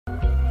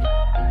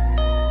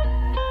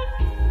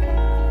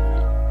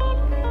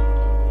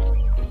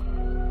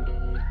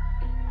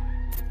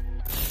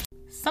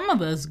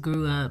of us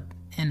grew up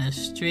in a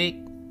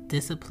strict,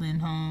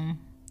 disciplined home.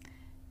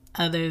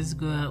 Others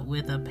grew up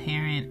with a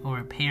parent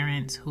or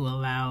parents who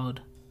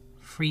allowed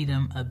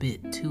freedom a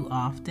bit too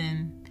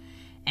often.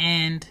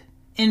 And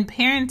in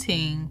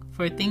parenting,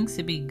 for things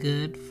to be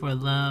good, for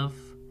love,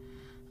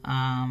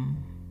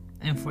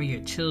 and for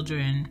your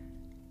children,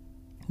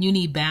 you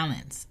need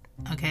balance,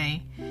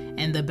 okay?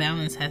 And the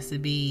balance has to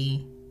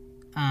be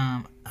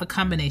a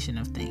combination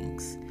of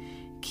things.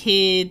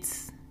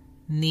 Kids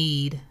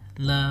need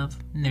love,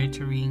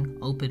 nurturing,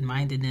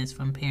 open-mindedness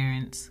from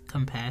parents,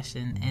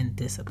 compassion, and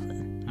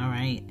discipline, all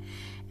right?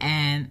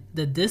 And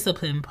the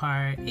discipline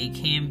part, it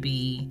can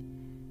be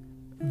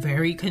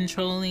very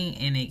controlling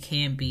and it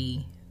can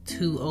be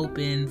too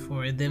open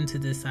for them to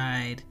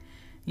decide,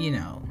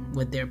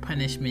 what their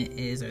punishment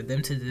is, or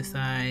them to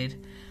decide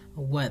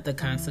what the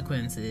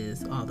consequence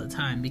is all the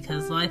time,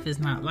 because life is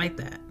not like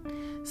that.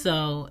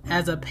 So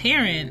as a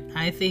parent,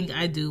 I think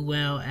I do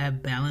well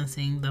at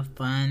balancing the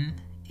fun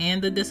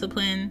and the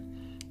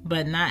discipline,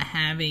 but not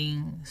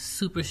having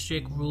super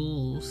strict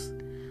rules.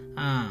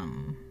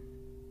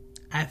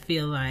 I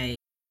feel like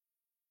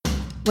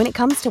When it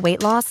comes to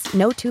weight loss,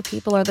 no two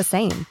people are the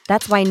same.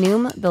 That's why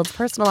Noom builds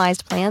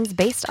personalized plans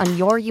based on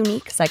your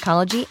unique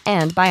psychology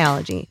and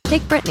biology.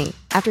 Take Brittany.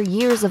 After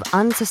years of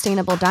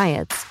unsustainable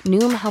diets,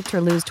 Noom helped her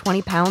lose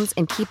 20 pounds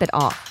and keep it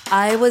off.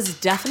 I was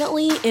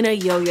definitely in a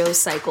yo-yo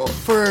cycle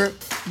for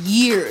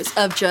years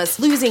of just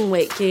losing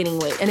weight, gaining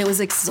weight, and it was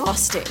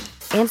exhausting.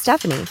 And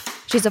Stephanie.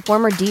 She's a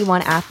former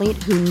D1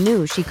 athlete who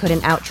knew she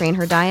couldn't outtrain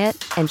her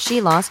diet, and she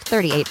lost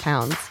 38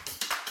 pounds.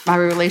 My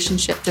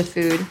relationship to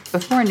food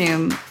before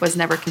Noom was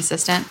never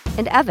consistent.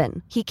 And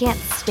Evan, he can't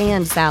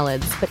stand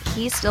salads, but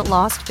he still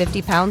lost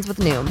 50 pounds with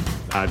Noom.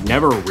 I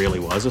never really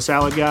was a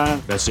salad guy.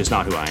 That's just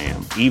not who I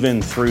am.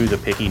 Even through the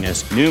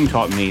pickiness, Noom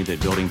taught me that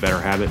building better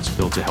habits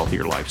builds a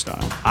healthier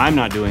lifestyle. I'm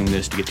not doing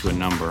this to get to a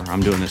number.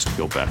 I'm doing this to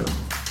feel better.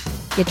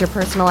 Get your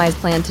personalized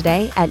plan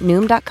today at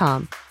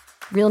Noom.com.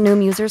 Real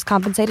Noom users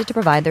compensated to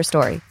provide their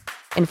story.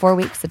 In 4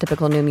 weeks, the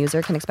typical Noom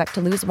user can expect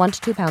to lose 1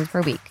 to 2 pounds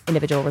per week.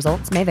 Individual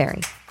results may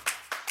vary.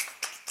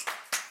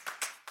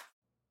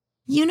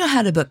 You know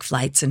how to book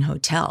flights and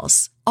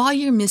hotels. All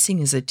you're missing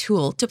is a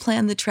tool to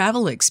plan the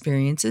travel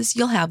experiences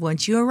you'll have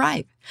once you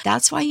arrive.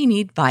 That's why you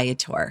need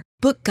Viator.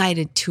 Book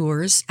guided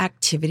tours,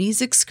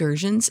 activities,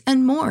 excursions,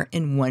 and more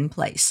in one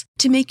place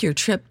to make your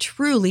trip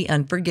truly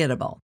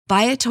unforgettable.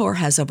 Viator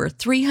has over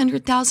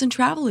 300,000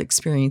 travel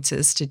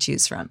experiences to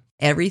choose from.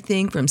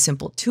 Everything from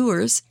simple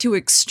tours to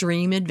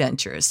extreme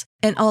adventures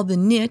and all the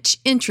niche,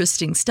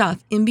 interesting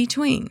stuff in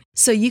between.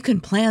 So you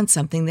can plan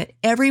something that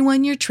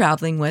everyone you're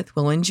traveling with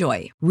will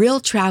enjoy. Real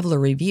traveler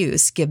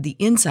reviews give the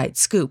inside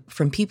scoop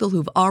from people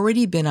who've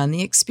already been on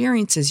the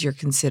experiences you're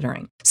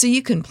considering. So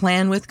you can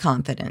plan with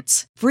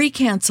confidence. Free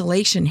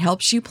cancellation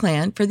helps you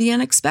plan for the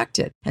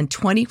unexpected. And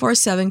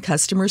 24/7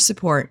 customer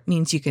support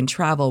means you can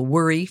travel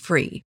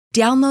worry-free.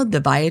 Download the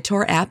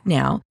Viator app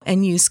now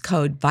and use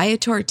code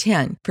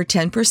Viator10 for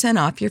 10%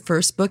 off your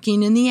first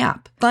booking in the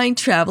app. Find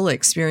travel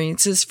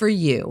experiences for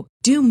you.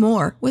 Do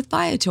more with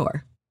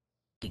Viator.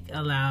 it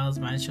allows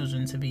my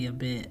children to be a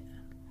bit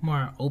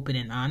more open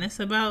and honest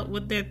about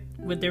what they're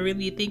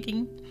really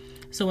thinking.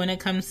 So when it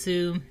comes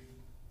to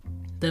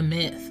the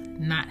myth,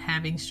 not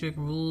having strict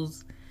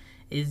rules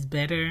is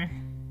better,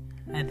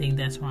 I think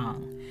that's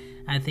wrong.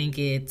 I think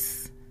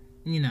it's,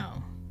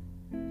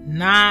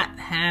 not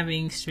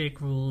having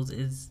strict rules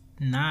is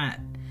not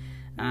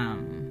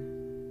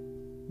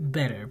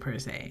better per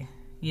se.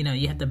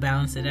 You have to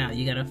balance it out.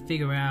 You got to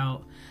figure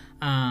out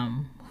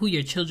who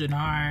your children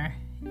are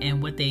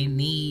and what they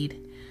need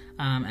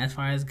as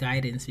far as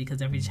guidance,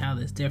 because every child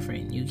is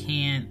different. You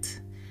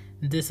can't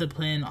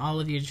discipline all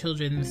of your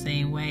children the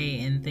same way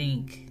and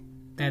think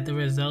that the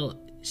result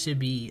should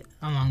be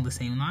along the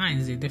same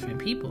lines. They're different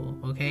people,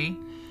 okay?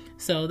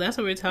 So that's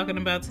what we're talking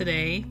about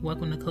today.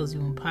 Welcome to Cozy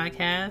Womb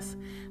Podcast.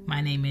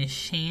 My name is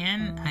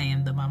Shan. I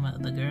am the mama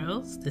of the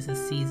girls. This is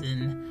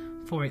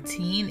season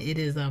 14. It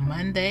is a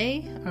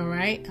Monday, all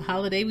right?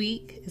 Holiday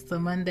week. It's a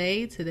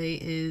Monday. Today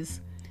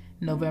is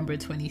November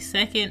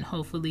 22nd.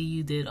 Hopefully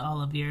you did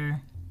all of your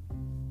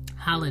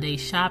holiday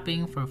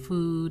shopping for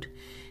food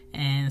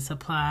and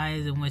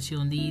supplies and what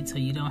you'll need so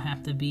you don't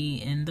have to be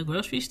in the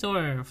grocery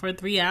store for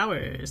 3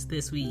 hours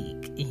this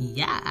week.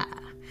 Yeah.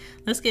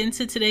 Let's get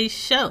into today's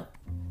show.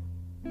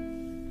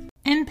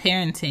 In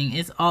parenting,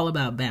 it's all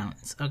about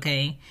balance,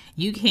 okay?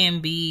 You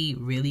can be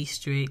really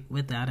strict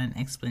without an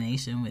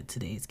explanation with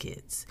today's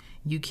kids.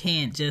 You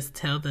can't just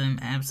tell them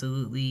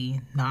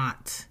absolutely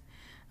not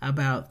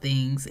about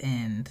things,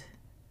 and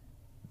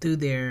through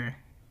their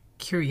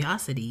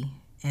curiosity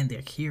and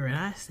their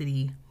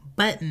curiosity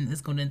button is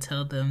going to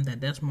tell them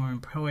that that's more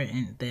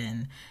important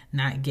than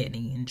not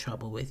getting in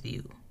trouble with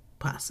you,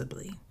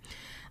 possibly.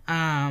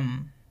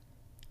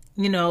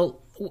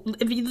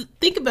 If you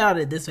think about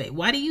it this way,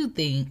 why do you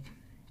think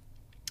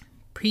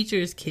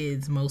preachers'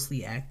 kids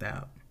mostly act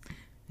out?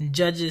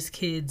 Judges'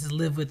 kids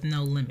live with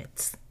no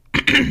limits.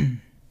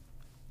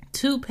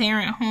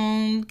 Two-parent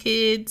home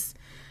kids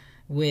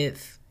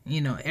with,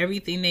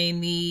 everything they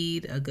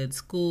need, a good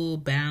school,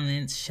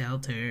 balance,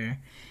 shelter,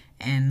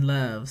 and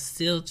love,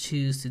 still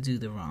choose to do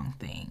the wrong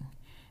thing.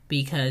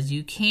 Because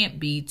you can't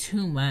be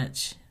too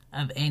much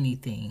of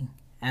anything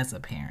as a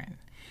parent.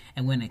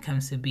 And when it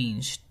comes to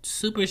being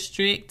super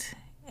strict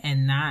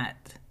and not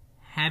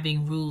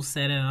having rules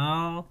set at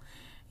all,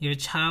 your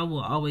child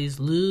will always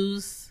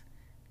lose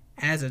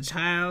as a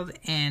child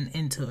and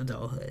into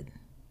adulthood.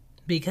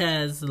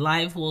 Because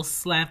life will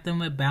slap them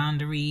with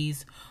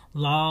boundaries,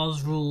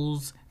 laws,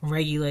 rules,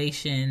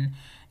 regulation.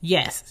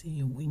 Yes,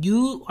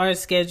 you are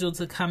scheduled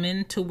to come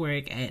into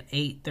work at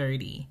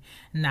 8:30,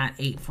 not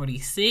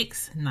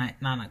 8:46,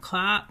 not 9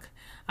 o'clock.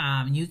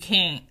 You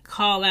can't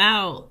call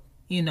out,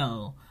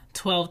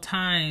 12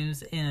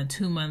 times in a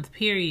 2-month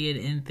period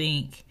and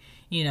think,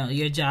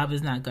 your job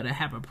is not going to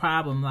have a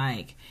problem.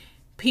 Like,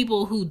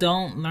 people who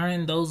don't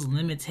learn those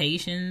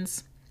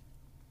limitations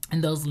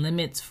and those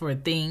limits for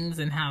things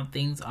and how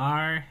things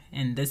are,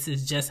 and this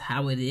is just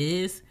how it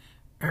is,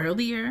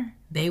 earlier,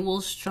 they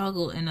will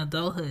struggle in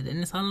adulthood. And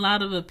there's a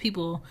lot of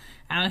people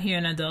out here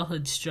in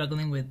adulthood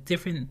struggling with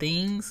different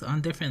things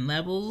on different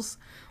levels,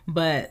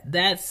 but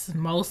that's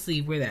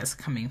mostly where that's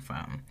coming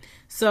from.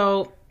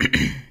 So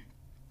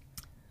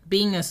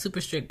being a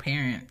super strict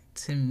parent,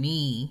 to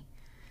me,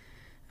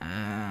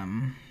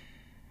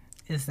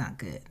 is not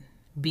good.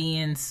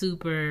 Being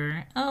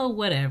super,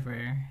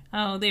 whatever,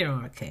 they're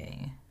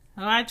okay,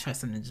 I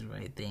trust them to do the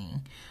right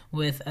thing,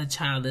 with a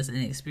child that's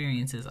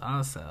inexperienced is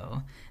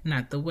also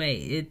not the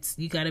way.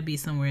 You got to be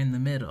somewhere in the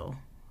middle,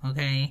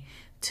 okay?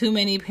 Too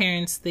many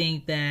parents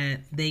think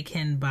that they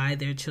can buy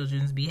their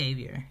children's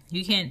behavior.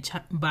 You can't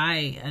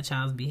buy a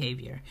child's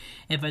behavior.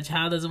 If a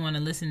child doesn't want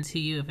to listen to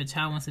you, if a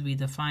child wants to be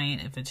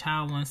defiant, if a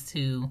child wants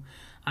to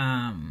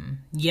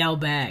yell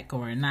back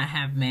or not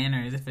have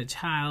manners, if a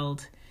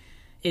child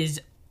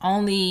is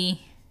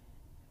only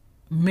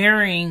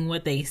mirroring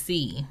what they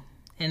see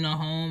in a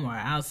home or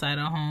outside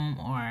a home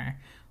or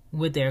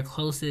with their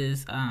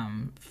closest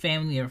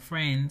family or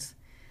friends,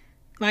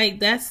 like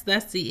that's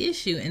the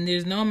issue, and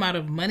there's no amount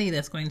of money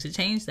that's going to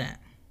change that.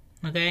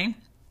 Okay?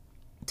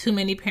 Too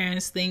many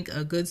parents think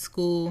a good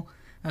school,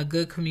 a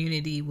good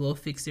community will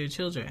fix their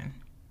children.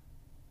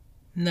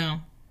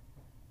 No,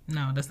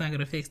 that's not going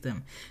to fix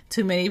them.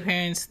 Too many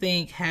parents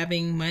think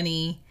having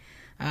money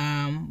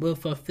will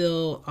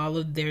fulfill all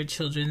of their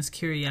children's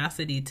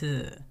curiosity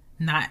to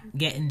not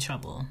get in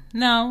trouble.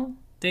 No,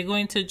 they're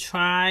going to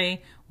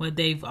try what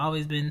they've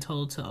always been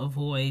told to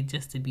avoid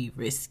just to be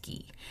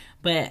risky.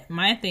 But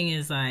my thing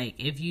is, like,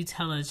 if you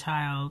tell a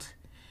child,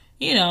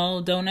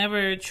 don't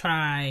ever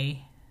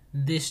try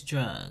this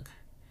drug,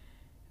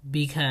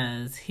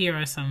 because here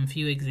are some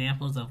few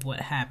examples of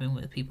what happened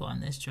with people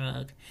on this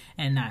drug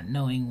and not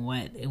knowing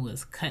what it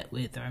was cut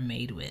with or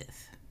made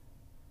with.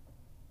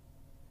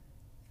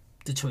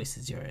 The choice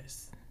is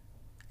yours.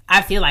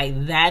 I feel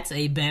like that's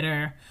a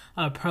better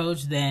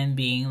approach than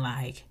being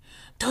like,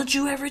 don't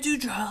you ever do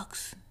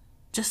drugs.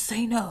 Just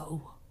say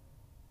no.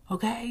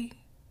 Okay?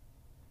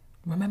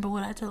 Remember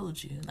what I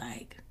told you.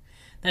 Like,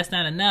 that's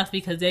not enough,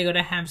 because they're going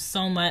to have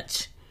so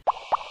much.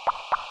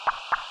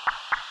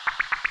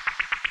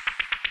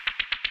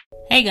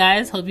 Hey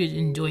guys, hope you're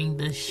enjoying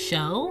the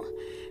show.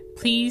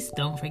 Please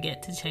don't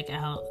forget to check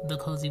out the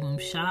Cozy Womb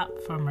shop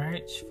for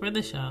merch for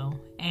the show,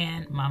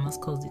 and Mama's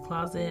Cozy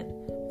Closet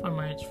for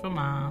merch for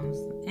moms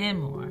and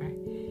more.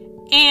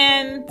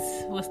 And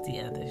what's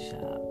the other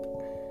shop?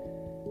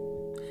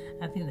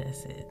 I think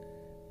that's it.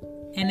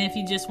 And if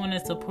you just want to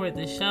support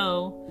the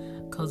show,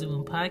 Cozy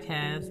Womb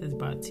Podcast is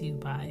brought to you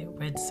by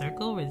Red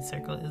Circle. Red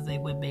Circle is a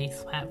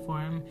web-based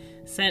platform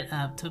set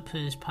up to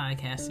push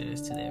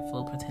podcasters to their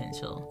full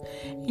potential.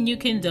 And you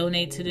can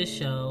donate to the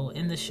show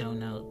in the show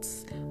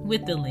notes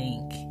with the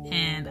link.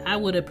 And I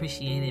would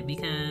appreciate it,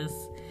 because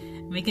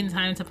making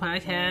time to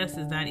podcast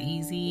is not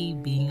easy,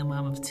 being a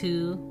mom of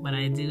 2, but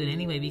I do it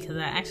anyway because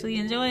I actually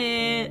enjoy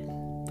it.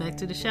 Back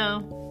to the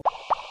show.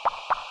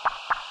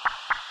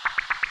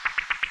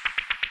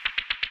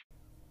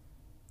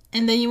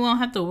 And then you won't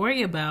have to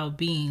worry about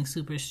being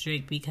super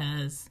strict,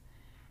 because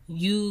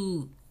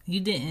you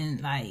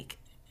didn't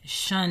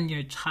shun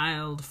your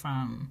child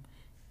from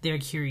their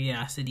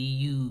curiosity.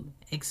 You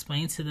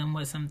explain to them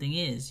what something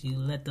is. You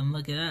let them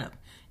look it up.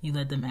 You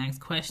let them ask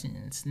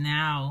questions.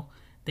 Now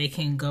they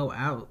can go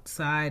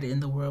outside in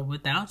the world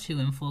without you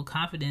in full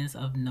confidence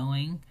of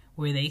knowing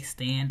where they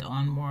stand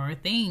on more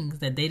things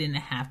that they didn't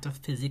have to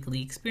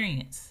physically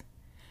experience,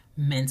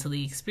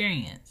 mentally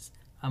experience,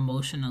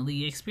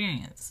 emotionally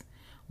experience.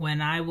 When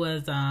I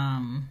was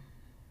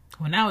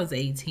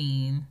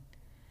 18,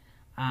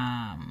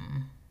 I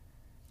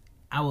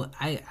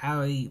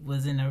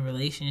was in a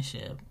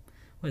relationship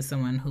with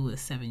someone who was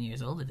 7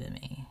 years older than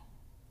me.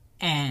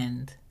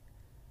 And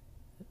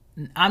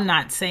I'm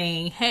not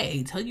saying,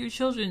 hey, tell your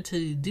children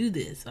to do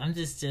this. I'm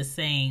just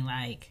saying,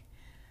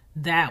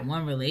 that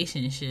one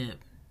relationship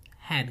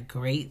had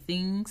great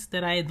things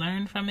that I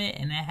learned from it,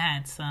 and it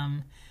had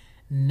some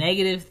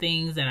negative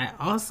things that I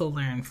also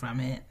learned from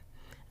it.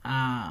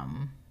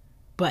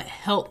 But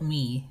helped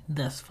me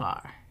thus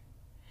far.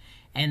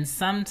 And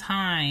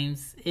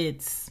sometimes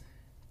it's,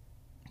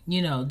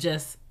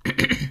 just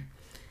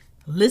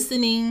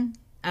listening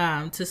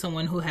to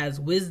someone who has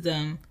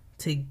wisdom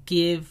to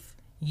give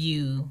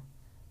you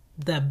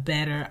the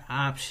better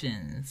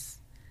options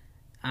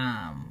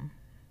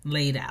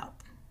laid out,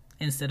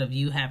 instead of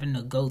you having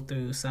to go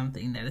through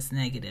something that is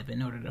negative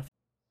in order to.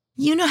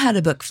 You know how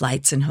to book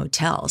flights and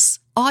hotels.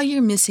 All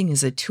you're missing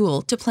is a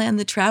tool to plan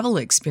the travel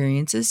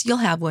experiences you'll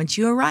have once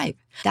you arrive.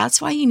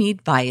 That's why you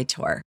need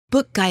Viator.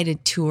 Book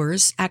guided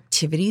tours,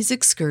 activities,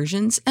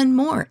 excursions, and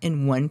more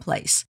in one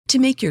place to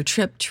make your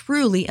trip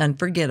truly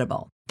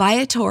unforgettable.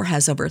 Viator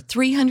has over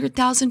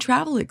 300,000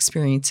 travel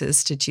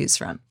experiences to choose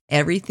from.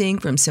 Everything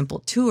from simple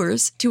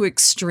tours to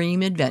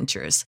extreme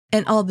adventures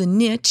and all the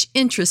niche,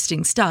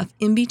 interesting stuff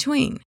in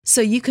between.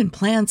 So you can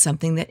plan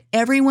something that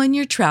everyone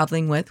you're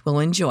traveling with will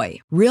enjoy.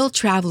 Real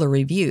traveler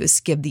reviews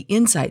give the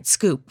inside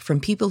scoop from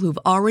people who've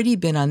already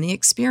been on the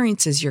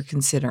experiences you're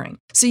considering.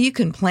 So you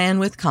can plan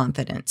with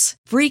confidence.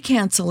 Free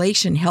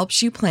cancellation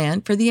helps you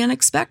plan for the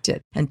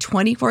unexpected. And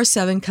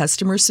 24/7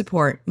 customer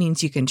support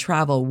means you can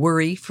travel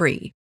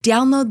worry-free.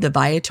 Download the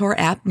Viator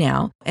app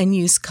now and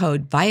use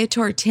code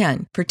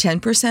Viator10 for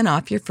 10%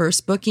 off your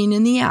first booking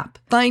in the app.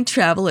 Find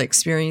travel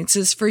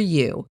experiences for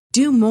you.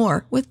 Do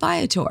more with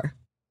Viator.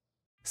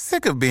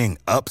 Sick of being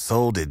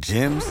upsold at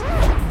gyms?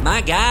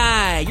 My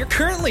guy, you're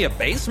currently a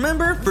base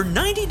member. For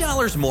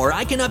 $90 more,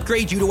 I can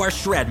upgrade you to our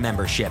Shred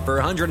membership. For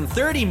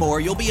 $130 more,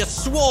 you'll be a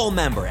Swole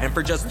member. And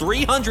for just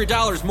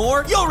 $300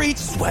 more, you'll reach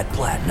Sweat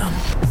Platinum.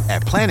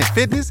 At Planet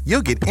Fitness,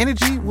 you'll get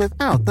energy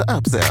without the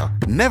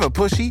upsell. Never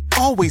pushy,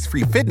 always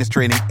free fitness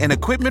training and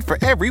equipment for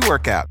every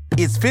workout.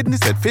 It's fitness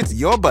that fits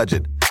your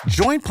budget.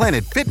 Join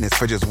Planet Fitness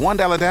for just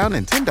 $1 down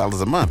and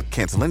 $10 a month.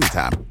 Cancel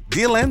anytime.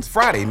 Deal ends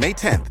Friday, May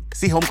 10th.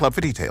 See Home Club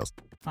for details.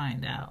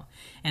 Find out.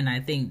 And I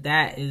think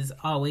that is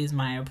always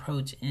my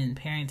approach in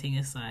parenting.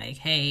 It's like,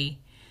 hey,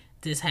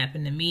 this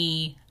happened to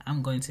me.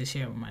 I'm going to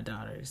share with my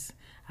daughters.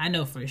 I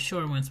know for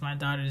sure once my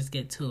daughters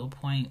get to a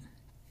point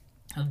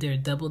of their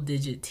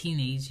double-digit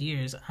teenage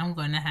years, I'm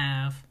going to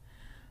have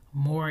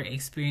more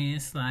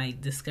experience,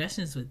 like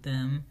discussions with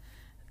them,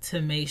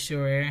 to make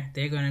sure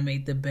they're going to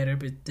make the better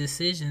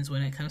decisions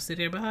when it comes to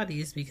their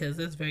bodies, because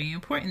that's very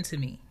important to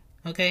me.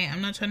 Okay,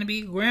 I'm not trying to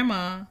be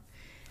grandma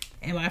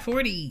in my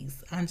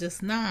 40s. I'm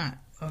just not.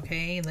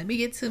 Okay, let me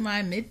get to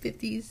my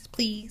mid-50s,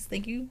 please.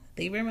 Thank you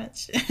very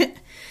much.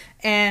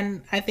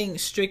 And I think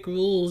strict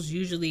rules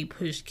usually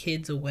push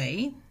kids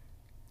away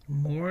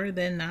more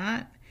than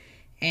not.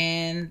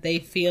 And they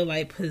feel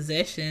like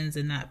possessions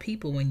and not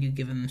people when you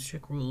give them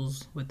strict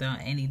rules without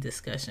any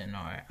discussion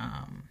or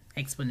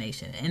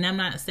explanation. And I'm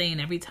not saying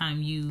every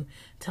time you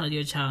tell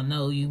your child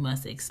no, you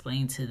must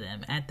explain to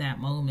them at that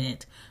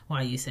moment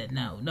why you said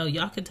no. No,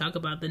 y'all can talk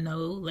about the no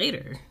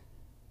later.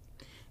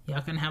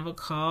 Y'all can have a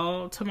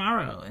call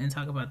tomorrow and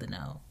talk about the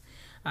no.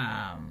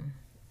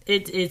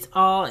 It's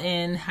all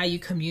in how you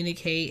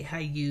communicate, how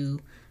you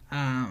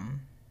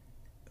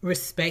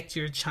respect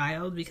your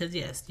child, because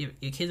yes,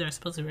 your kids are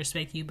supposed to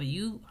respect you, but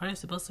you are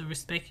supposed to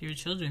respect your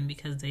children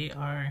because they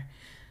are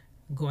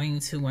going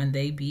to one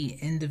day be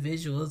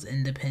individuals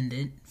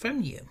independent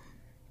from you.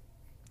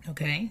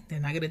 Okay? They're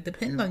not going to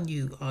depend on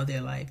you all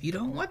their life. You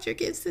don't want your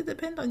kids to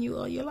depend on you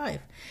all your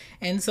life.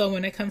 And so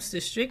when it comes to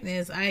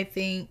strictness, I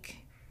think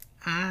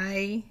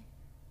I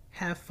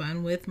have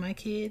fun with my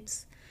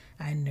kids.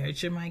 I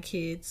nurture my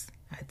kids.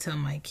 I tell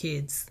my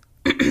kids,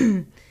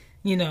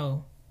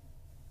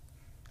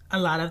 a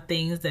lot of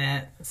things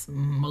that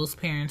most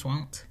parents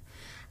won't.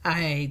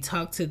 I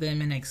talk to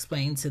them and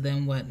explain to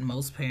them what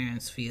most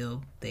parents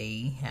feel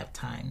they have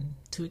time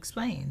to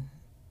explain.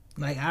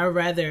 Like, I'd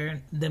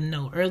rather them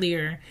know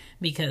earlier,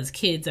 because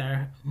kids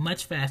are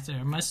much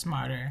faster, much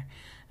smarter,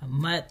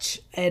 much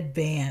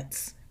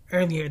advanced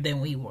earlier than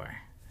we were.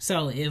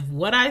 So if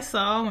what I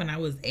saw when I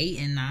was 8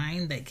 and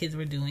 9 that kids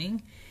were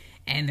doing,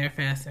 and they're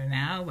faster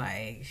now,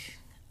 like,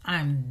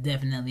 I'm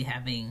definitely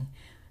having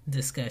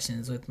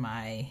discussions with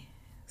my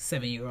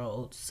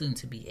 7-year-old, soon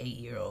to be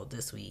 8-year-old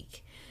this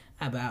week,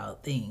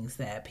 about things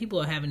that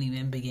people haven't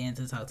even began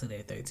to talk to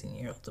their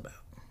 13-year-olds about.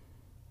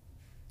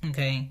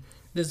 Okay?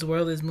 This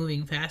world is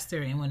moving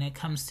faster, and when it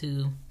comes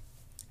to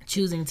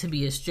choosing to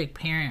be a strict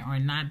parent or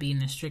not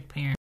being a strict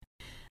parent,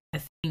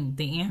 I think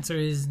the answer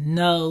is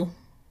no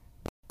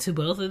to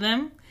both of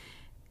them,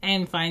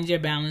 and find your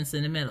balance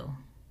in the middle.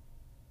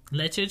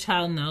 Let your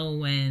child know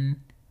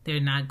when they're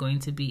not going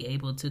to be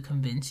able to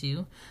convince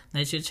you.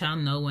 Let your child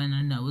know when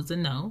a no is a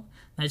no.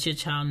 Let your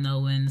child know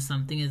when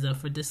something is up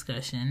for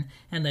discussion.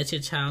 And let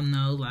your child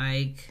know,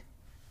 like,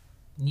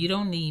 you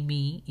don't need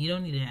me. You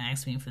don't need to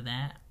ask me for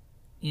that.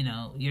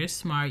 You're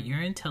smart.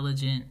 You're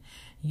intelligent.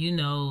 You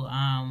know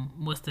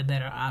what's the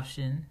better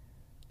option.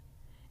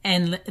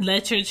 And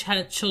let your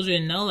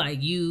children know,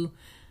 like, you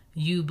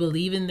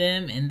believe in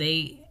them, and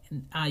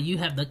you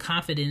have the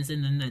confidence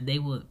in them that they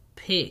will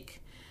pick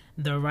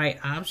the right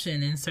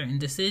option in certain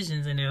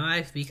decisions in their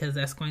life, because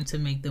that's going to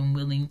make them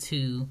willing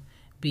to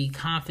be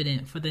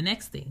confident for the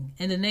next thing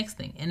and the next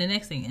thing and the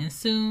next thing. And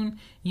soon,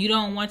 you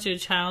don't want your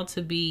child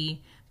to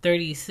be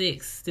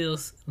 36 still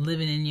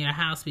living in your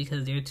house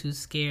because they're too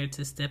scared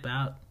to step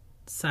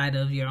outside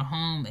of your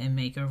home and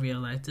make a real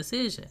life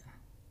decision.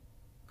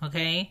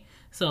 Okay?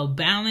 So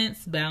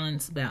balance.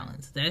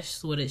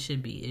 That's what it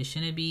should be. It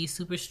shouldn't be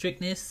super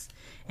strictness,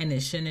 and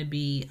it shouldn't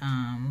be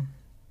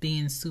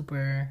being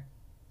super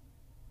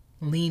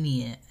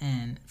lenient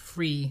and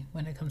free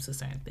when it comes to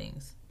certain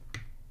things.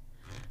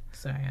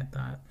 Sorry, I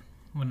thought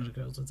one of the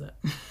girls was up.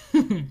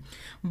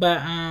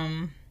 But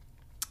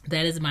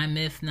that is my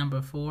myth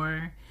number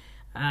 4.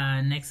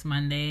 Next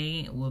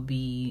Monday will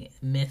be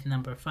myth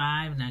number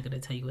 5. Not going to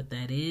tell you what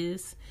that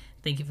is.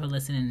 Thank you for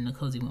listening to the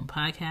Cozy Womb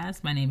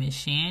Podcast. My name is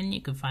Shan.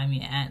 You can find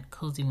me at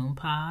Cozy Womb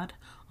Pod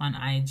on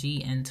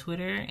IG and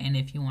Twitter. And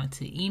if you want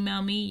to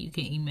email me, you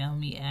can email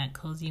me at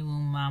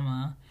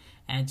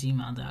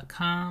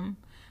cozywombbmama@gmail.com.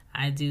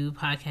 I do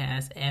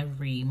podcasts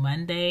every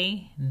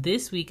Monday.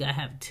 This week I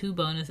have 2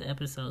 bonus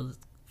episodes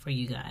for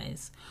you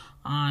guys.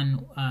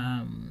 On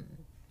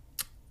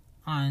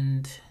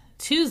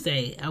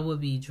Tuesday, I will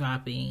be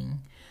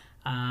dropping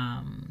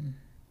the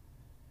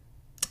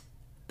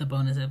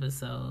bonus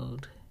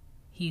episode.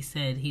 He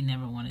said he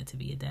never wanted to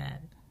be a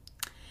dad.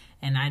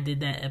 And I did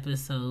that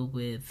episode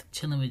with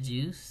Chillin' with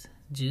Juice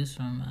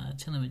from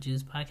Chillin' with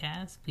Juice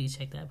podcast. Please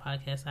check that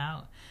podcast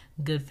out.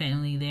 Good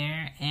family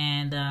there.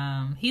 And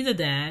he's a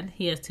dad.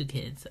 He has 2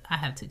 kids. I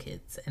have 2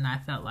 kids. And I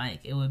felt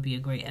like it would be a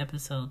great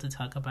episode to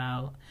talk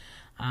about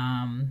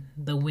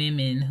the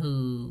women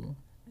who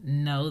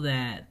know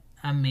that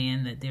a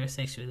man that they're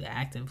sexually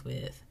active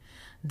with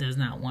does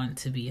not want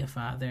to be a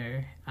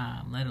father,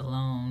 let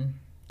alone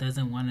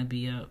doesn't want to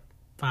be a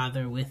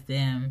father with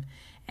them,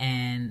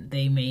 and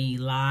they may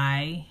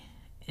lie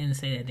and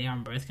say that they're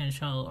on birth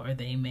control, or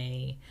they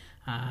may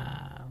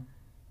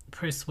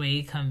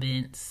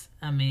convince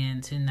a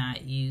man to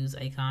not use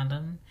a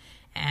condom,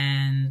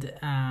 and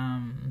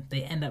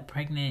they end up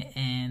pregnant,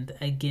 and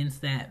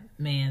against that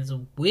man's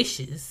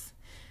wishes,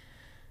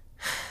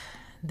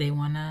 they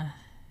want to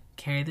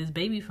carry this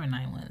baby for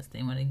 9 months.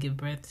 They want to give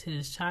birth to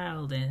this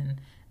child,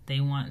 and they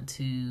want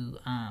to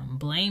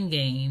blame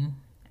game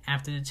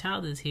after the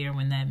child is here,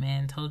 when that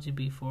man told you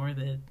before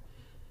that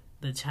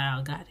the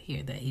child got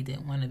here that he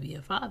didn't want to be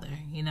a father.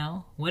 You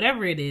know,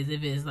 whatever it is,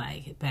 if it's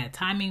like bad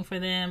timing for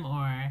them,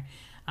 or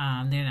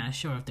they're not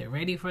sure if they're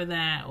ready for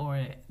that,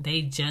 or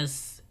they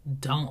just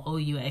don't owe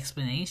you an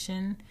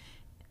explanation.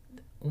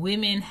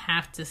 Women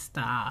have to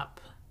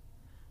stop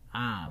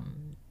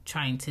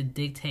trying to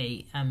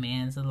dictate a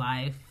man's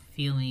life,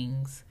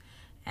 feelings,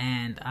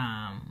 and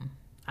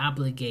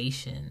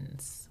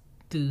obligations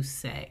through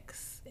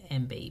sex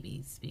and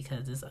babies,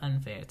 because it's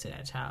unfair to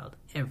that child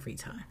every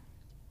time.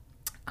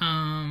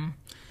 And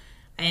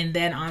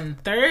then on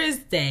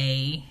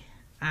Thursday,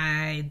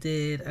 I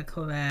did a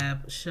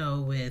collab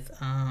show with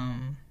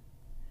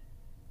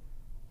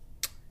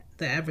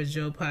the Average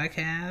Joe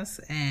podcast,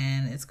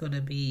 and it's going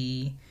to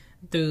be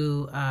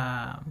through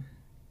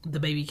the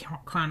Baby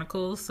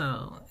Chronicles.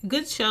 So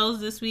good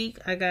shows this week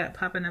I got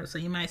popping up, so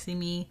you might see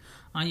me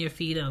on your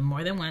feed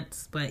more than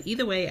once. But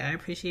either way, I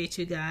appreciate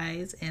you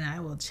guys, and I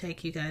will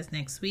check you guys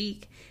next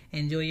week.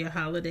 Enjoy your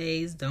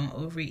holidays. Don't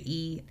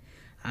overeat.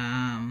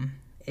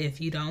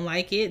 If you don't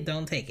like it,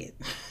 don't take it.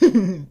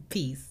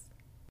 Peace.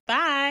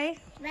 Bye.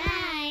 Bye.